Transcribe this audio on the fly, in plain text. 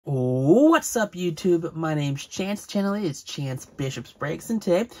What's up, YouTube? My name's Chance. The channel is Chance Bishop's Breaks, and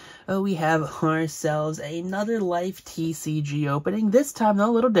today we have ourselves another Life TCG opening. This time, though,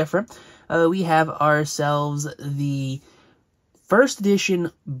 a little different. We have ourselves the first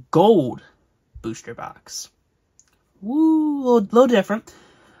edition gold booster box. Woo, a little different.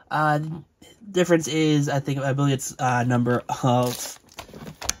 Difference is, I believe it's number of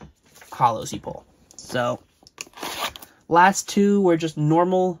hollows you pull. So, last two were just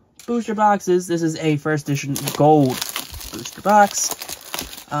normal booster boxes. This is a first edition gold booster box.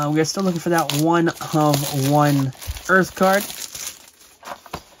 We are still looking for that 1 of 1 Earth card.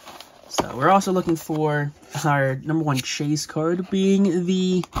 So we're also looking for our number 1 chase card, being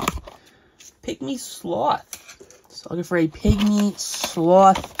the Pygmy Sloth. So looking for a Pygmy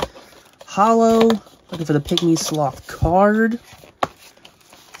Sloth hollow. Looking for the Pygmy Sloth card.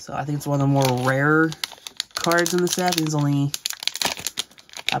 So I think it's one of the more rare cards in the set. It's only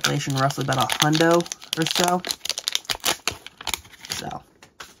population roughly about 100 or so. So,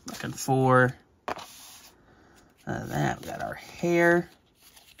 looking for that. We got our hair.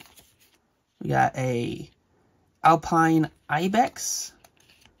 We got a Alpine Ibex.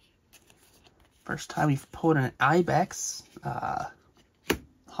 First time we've pulled an Ibex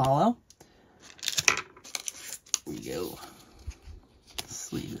hollow. Here we go.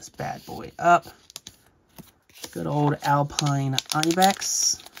 Sleeve this bad boy up. Good old Alpine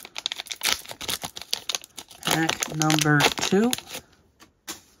Ibex. Pack number 2. Got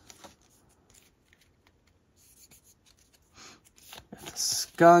the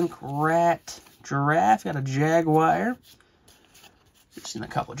skunk, rat, giraffe. Got a jaguar. We've seen a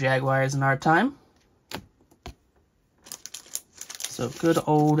couple jaguars in our time. So good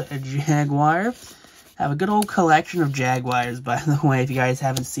old jaguar. Have a good old collection of jaguars, by the way, if you guys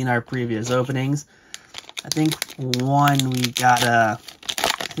haven't seen our previous openings. I think we got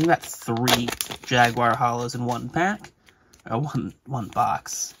 3 Jaguar hollows in one pack, or one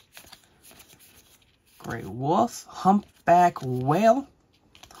box. Gray wolf, humpback whale,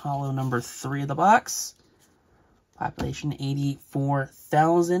 hollow number 3 of the box. Population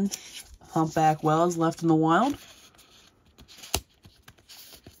 84,000 humpback whales left in the wild.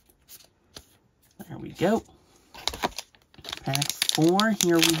 There we go. Pack 4,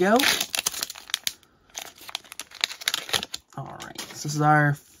 here we go. Alright, so this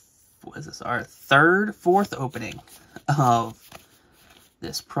is our, fourth opening of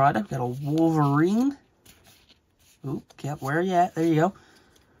this product. Got a Wolverine. Oop, yep, where are you at? There you go.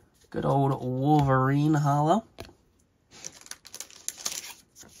 Good old Wolverine hollow.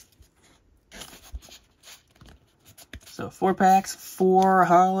 So 4 packs, 4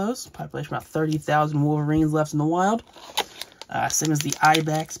 hollows. Population about 30,000 Wolverines left in the wild. Same as the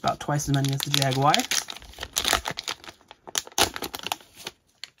Ibex, about twice as many as the Jaguar.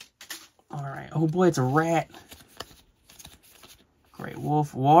 Alright, oh boy, it's a rat. Great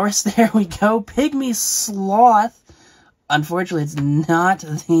wolf, walrus, there we go. Pygmy Sloth. Unfortunately, it's not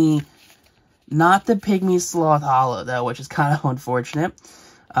the Pygmy Sloth hollow, though, which is kind of unfortunate.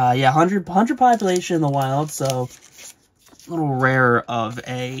 Yeah, 100 population in the wild, so a little rarer of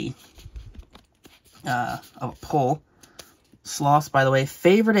a pull. Sloths, by the way,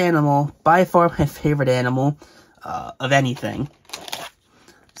 favorite animal, by far my favorite animal of anything.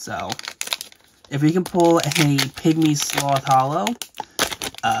 So, if we can pull a Pygmy Sloth hollow,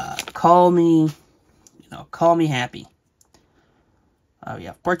 call me happy. We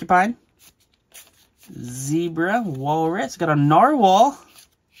have porcupine, zebra, walrus. Got a narwhal.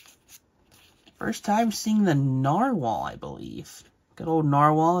 First time seeing the narwhal, I believe. Good old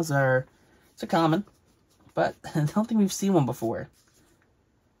narwhal it's a common, but I don't think we've seen one before.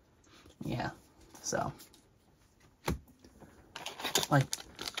 Yeah, so like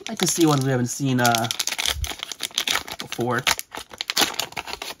to see ones we haven't seen before.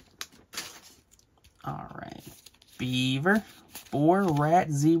 Alright. Beaver, boar,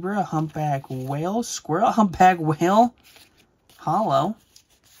 rat, zebra, humpback whale, squirrel, humpback whale, hollow.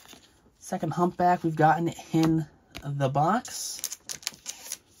 Second humpback we've gotten in the box.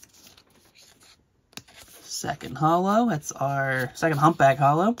 Second hollow. That's our second humpback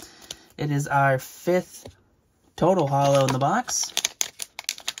hollow. It is our 5th total hollow in the box.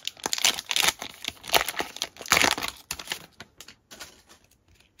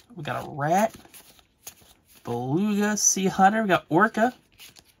 We got a rat, beluga, sea hunter. We got orca.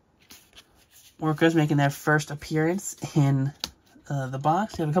 Orca's making their first appearance in the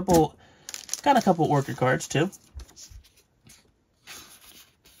box. We have got a couple orca cards too.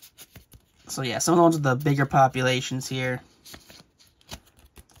 So yeah, some of the ones with the bigger populations here.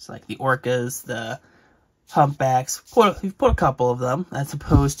 It's like the orcas, the humpbacks. We've put a couple of them, as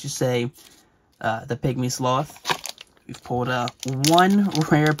opposed to, say, the pygmy sloth. We've pulled one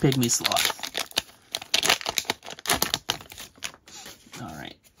rare pygmy sloth.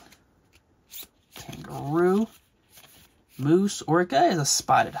 Alright. Kangaroo. Moose. Orca is a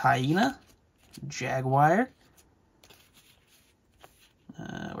spotted hyena. Jaguar.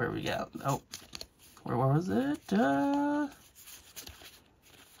 Where we go? Oh. Where was it?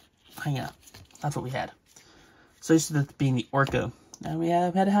 Hyena. That's what we had. So used to being the orca. Now we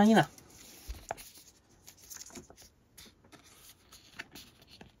have had a hyena.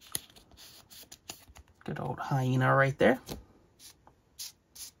 Good old hyena right there.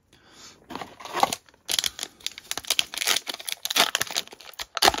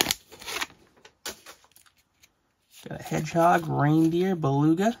 Got a hedgehog, reindeer,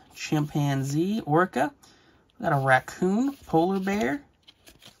 beluga, chimpanzee, orca. We got a raccoon, polar bear,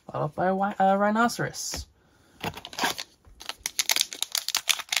 followed by a rhinoceros.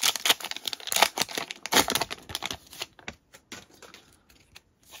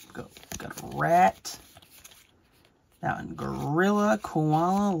 Got a rat. Now in gorilla,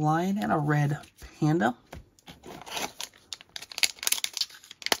 koala, lion, and a red panda.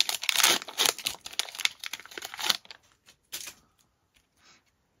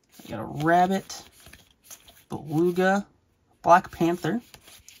 Got a rabbit, beluga, Black Panther.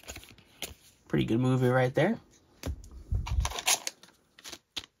 Pretty good movie right there.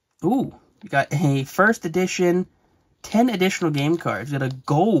 Ooh, you got a first edition, 10 additional game cards. You got a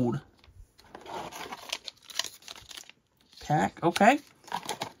gold pack. Okay.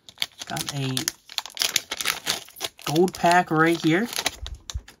 Got a gold pack right here.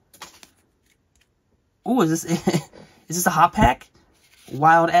 Ooh, is this a hot pack?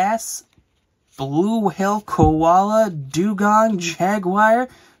 Wild ass, blue whale, koala, dugong, jaguar,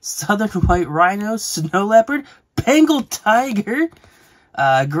 southern white rhino, snow leopard, Bengal tiger,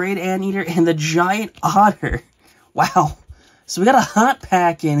 great anteater, and the giant otter. Wow. So we got a hot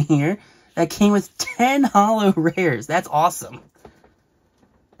pack in here that came with 10 holo rares. That's awesome.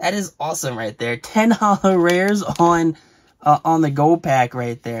 That is awesome right there. 10 holo rares on the gold pack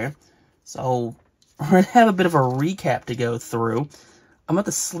right there. So we're going to have a bit of a recap to go through. I'm about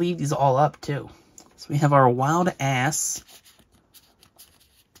to sleeve these all up, too. So we have our wild ass.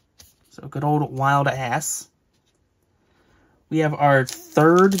 So good old wild ass. We have our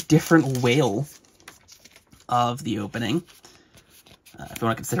third different whale of the opening. If you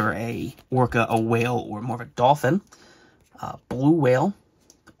want to consider a orca a whale or more of a dolphin. Blue whale.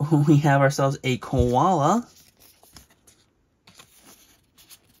 We have ourselves a koala.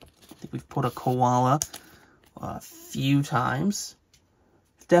 I think we've pulled a koala a few times.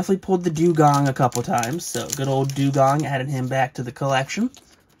 Definitely pulled the dugong a couple times, so good old dugong, added him back to the collection.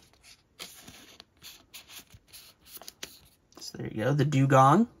 So there you go, the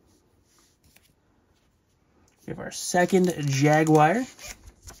dugong. We have our second jaguar.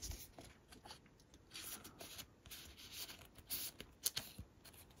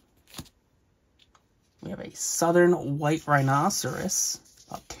 We have a southern white rhinoceros,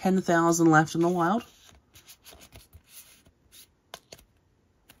 about 10,000 left in the wild.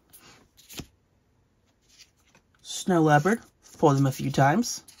 Snow leopard, pulled them a few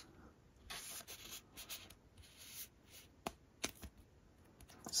times.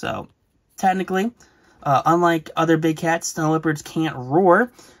 So, technically, unlike other big cats, snow leopards can't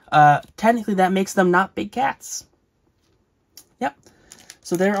roar. Technically, that makes them not big cats. Yep.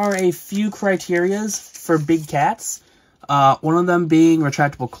 So there are a few criterias for big cats. One of them being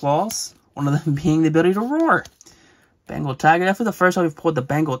retractable claws. One of them being the ability to roar. Bengal tiger. Definitely the first time we've pulled the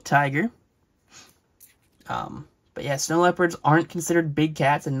Bengal tiger. But yeah, snow leopards aren't considered big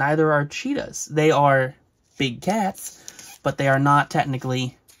cats, and neither are cheetahs. They are big cats, but they are not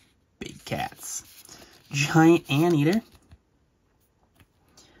technically big cats. Giant anteater.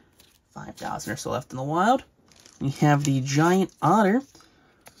 5,000 or so left in the wild. We have the giant otter.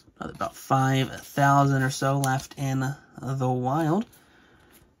 Another about 5,000 or so left in the wild.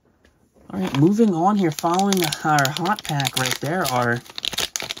 Alright, moving on here, following our hot pack right there are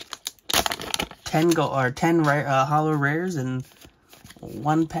 10 holo rares in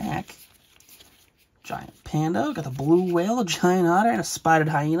one pack. Giant panda, got the blue whale, a giant otter, and a spotted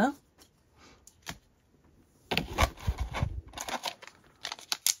hyena.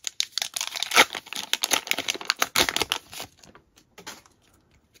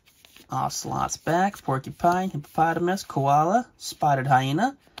 Ocelot's back, porcupine, hippopotamus, koala, spotted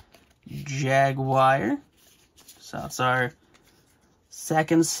hyena, jaguar. So that's our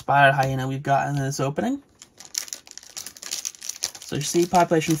second spotted hyena we've gotten in this opening. So you see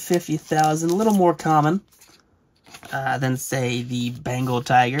population 50,000, a little more common than, say, the Bengal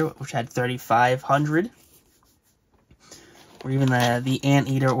tiger, which had 3,500. Or even the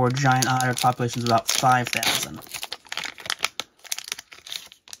anteater or giant otter population is about 5,000.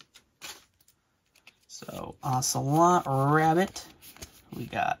 So, ocelot, rabbit. We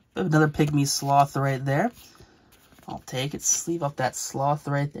got another pygmy sloth right there. I'll take it. Sleeve up that sloth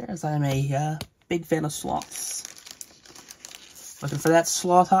right there, as I'm a big fan of sloths. Looking for that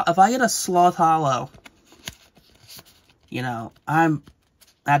sloth. If I get a sloth hollow, you know,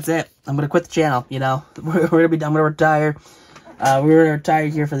 that's it. I'm gonna quit the channel. You know, I'm gonna retire. We're gonna retire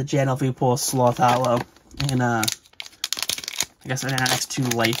here for the channel if we pull a sloth hollow, and I guess in our next 2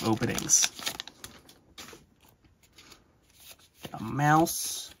 life openings. A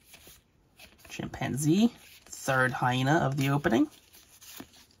mouse, chimpanzee, 3rd hyena of the opening.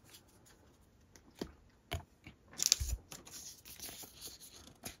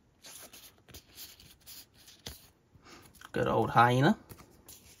 Good old hyena.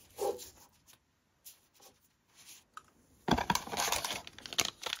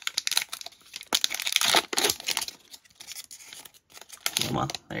 Come on,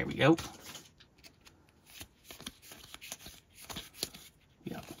 there we go.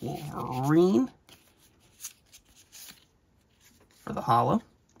 We got Wolverine for the hollow.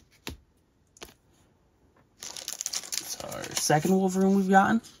 It's our 2nd Wolverine we've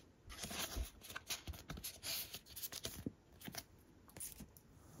gotten.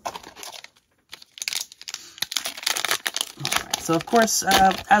 So, of course,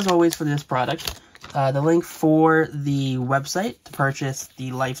 as always for this product, the link for the website to purchase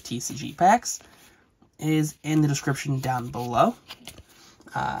the Life TCG packs is in the description down below.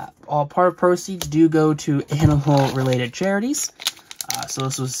 All part of proceeds do go to animal-related charities. So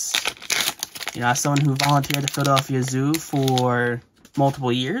this was, you know, as someone who volunteered at the Philadelphia Zoo for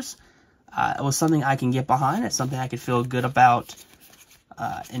multiple years, it was something I can get behind. It's something I could feel good about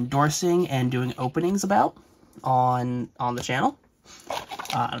endorsing and doing openings about on the channel.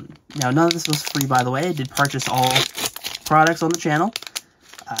 Now, none of this was free, by the way. I did purchase all products on the channel.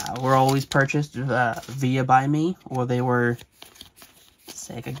 Were always purchased via by me, or they were,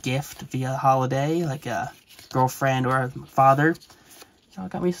 say, like a gift via holiday, like a girlfriend or a father. You know,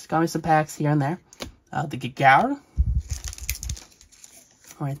 got me some packs here and there. The Gagaur,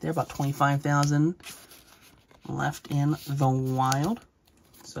 right there, about 25,000 left in the wild.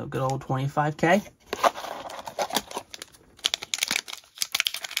 So good old 25K.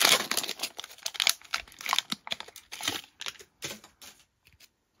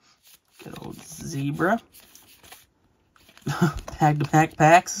 Good old zebra. Back-to-back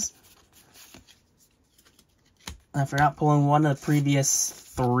packs. After not pulling one of the previous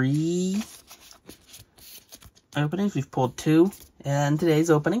 3 openings, we've pulled 2 in today's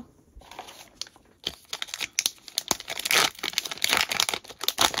opening.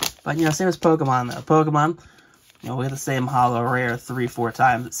 But, you know, same as Pokemon, though. Pokemon, you know, we get the same holo rare 3-4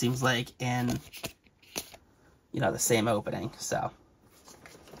 times, it seems like, in, you know, the same opening. So,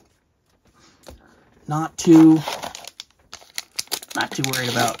 not too worried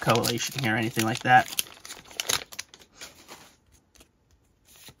about correlation here or anything like that.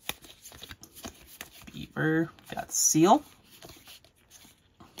 Beaver, got Seal.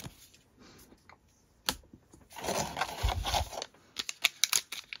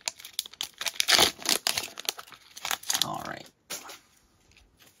 Alright.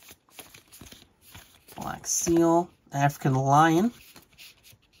 Black Seal, African Lion.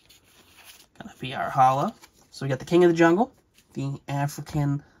 Gonna be our holo. So we got the King of the Jungle, the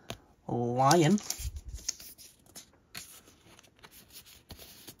African Lion.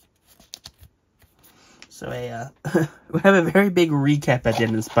 So we have a very big recap at the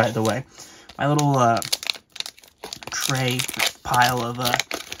end of this, by the way. My little tray pile of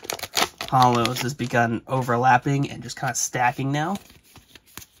holos has begun overlapping and just kind of stacking now.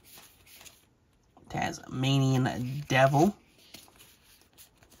 Tasmanian Devil.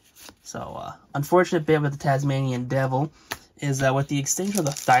 So, unfortunate bit with the Tasmanian Devil is that with the extinction of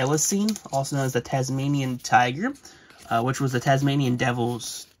the thylacine, also known as the Tasmanian Tiger, which was the Tasmanian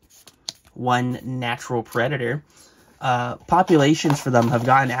Devil's one natural predator, populations for them have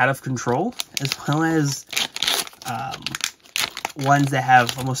gotten out of control, as well as ones that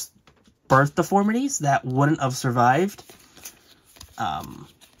have almost birth deformities that wouldn't have survived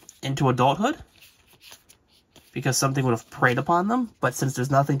into adulthood, because something would have preyed upon them. But since there's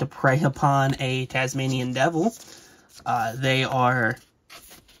nothing to prey upon a Tasmanian Devil, they are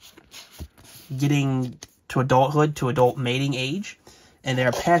getting to adulthood, to adult mating age, and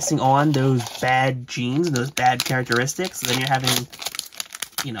they're passing on those bad genes and those bad characteristics. So then you're having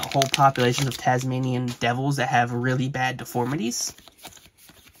you know, whole populations of Tasmanian devils that have really bad deformities.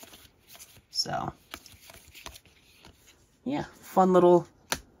 So, yeah, fun little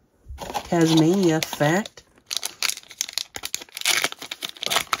Tasmania fact.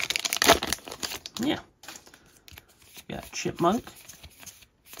 Yeah. Got chipmunk.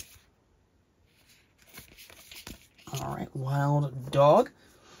 Alright, wild dog.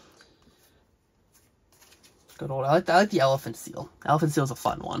 Good old, I like the elephant seal. Elephant seal is a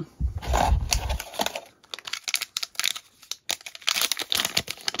fun one.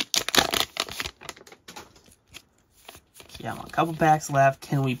 Yeah, a couple packs left.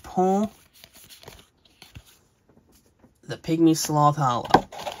 Can we pull the Pygmy Sloth Hollow?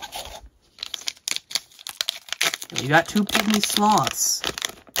 We got 2 Pygmy Sloths.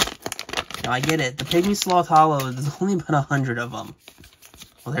 Now, I get it. The Pygmy Sloth Hollow, there's only about 100 of them.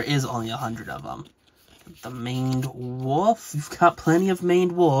 Well, there is only 100 of them. The maned wolf. You've got plenty of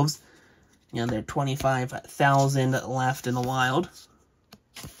maned wolves. You know, there are 25,000 left in the wild.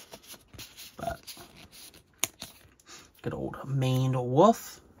 But, good old maned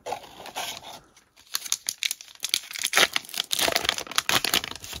wolf.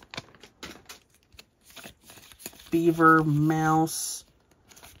 Beaver, mouse,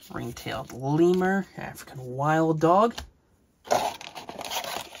 ring-tailed lemur, African wild dog.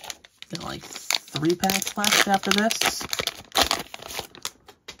 Got like 3 packs left after this.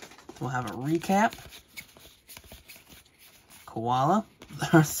 We'll have a recap. Koala,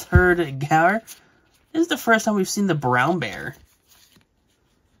 our 3rd Gaur. This is the first time we've seen the brown bear.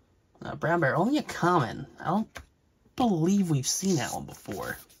 Brown bear, only a common. I don't believe we've seen that one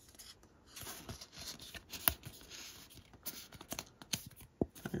before.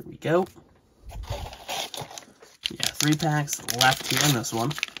 There we go. Yeah, 3 packs left here in this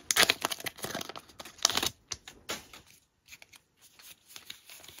one.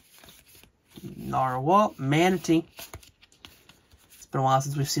 Narwhal, manatee. It's been a while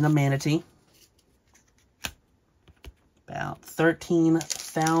since we've seen a manatee. About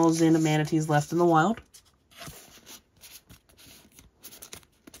 13,000 manatees left in the wild.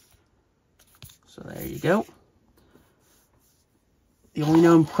 So there you go. The only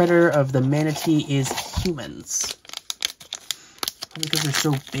known predator of the manatee is humans. Probably because they're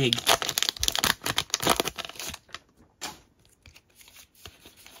so big.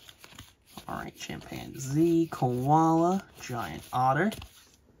 Alright, chimpanzee, koala, giant otter.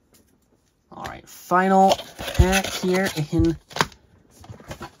 Alright, final pack here in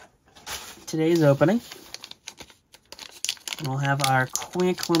today's opening. We'll have our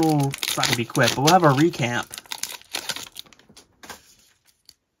quick little, it's not going to be quick, but we'll have our recap.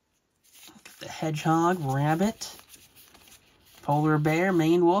 The hedgehog, rabbit, polar bear,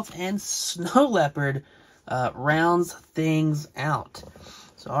 maned wolf, and snow leopard rounds things out.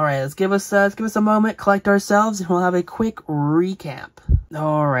 So, all right, let's give us a moment, collect ourselves, and we'll have a quick recap.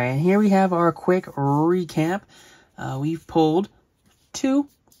 All right, here we have our quick recap. We've pulled 2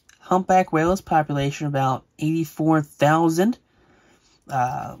 humpback whales, population about 84,000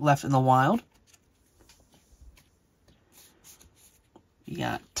 left in the wild. We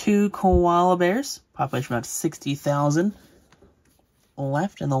got 2 koala bears, population about 60,000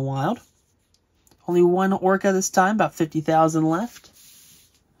 left in the wild. Only 1 orca this time, about 50,000 left.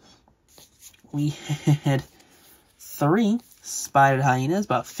 We had 3 spotted hyenas,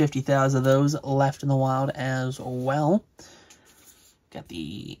 about 50,000 of those left in the wild as well. Got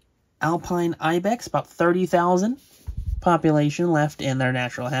the alpine ibex, about 30,000 population left in their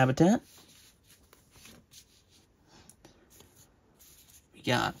natural habitat. We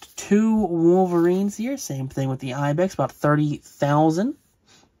got 2 wolverines here, same thing with the ibex, about 30,000.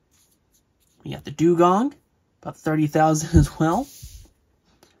 We got the dugong, about 30,000 as well.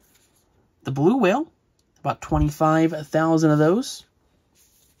 The blue whale, about 25,000 of those.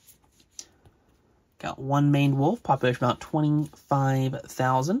 Got 1 maned wolf, population about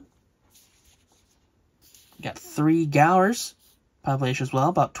 25,000. Got 3 gaurs, population as well,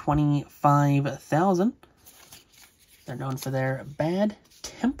 about 25,000. They're known for their bad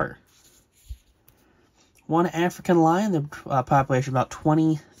temper. 1 African lion, the population about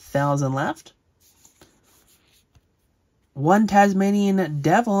 20,000 left. 1 Tasmanian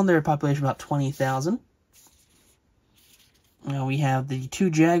devil, and their population about 20,000. Now we have the 2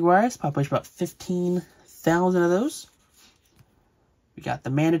 jaguars, population about 15,000 of those. We got the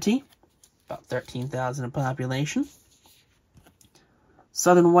manatee, about 13,000 in population.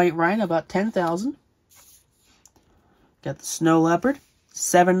 Southern white rhino, about 10,000. Got the snow leopard,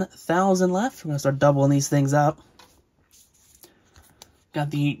 7,000 left. We're going to start doubling these things up.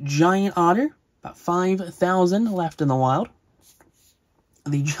 Got the giant otter, about 5,000 left in the wild.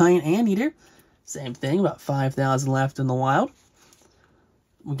 the giant anteater, same thing, about 5,000 left in the wild.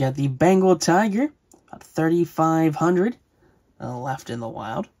 We got the Bengal tiger, about 3,500 left in the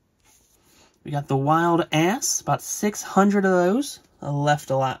wild. We got the wild ass, about 600 of those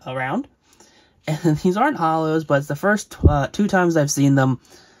left around. And these aren't hollows, but it's the first 2 times I've seen them.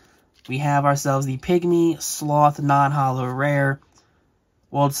 We have ourselves the pygmy sloth non-hollow rare.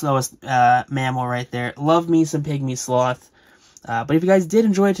 World's slowest mammal right there. Love me some pygmy sloth. But if you guys did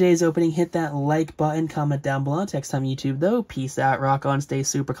enjoy today's opening, hit that like button, comment down below. Text time YouTube though. Peace out, rock on, stay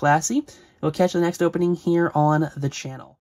super classy. We'll catch the next opening here on the channel.